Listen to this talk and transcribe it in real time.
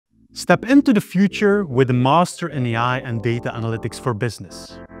Step into the future with a Master in AI and Data Analytics for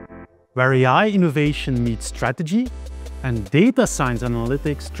Business, where AI innovation meets strategy and data science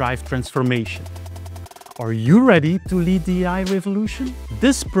analytics drive transformation. Are you ready to lead the AI revolution?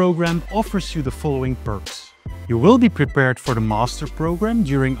 This program offers you the following perks. You will be prepared for the Master program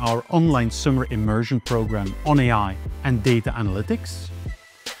during our online summer immersion program on AI and data analytics.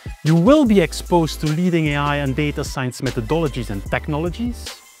 You will be exposed to leading AI and data science methodologies and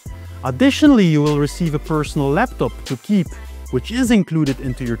technologies. Additionally, you will receive a personal laptop to keep, which is included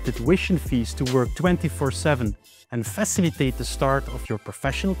into your tuition fees to work 24/7 and facilitate the start of your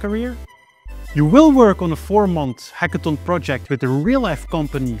professional career. You will work on a 4-month hackathon project with a real-life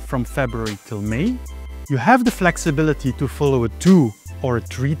company from February till May. You have the flexibility to follow a 2- or a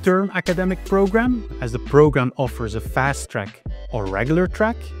 3-term academic program, as the program offers a fast track or regular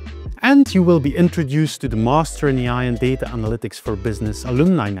track. And you will be introduced to the Master in AI and Data Analytics for Business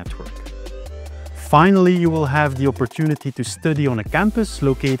Alumni Network. Finally, you will have the opportunity to study on a campus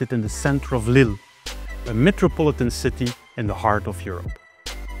located in the center of Lille, a metropolitan city in the heart of Europe.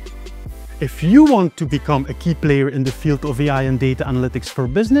 If you want to become a key player in the field of AI and Data Analytics for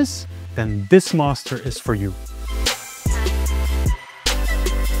Business, then this Master is for you.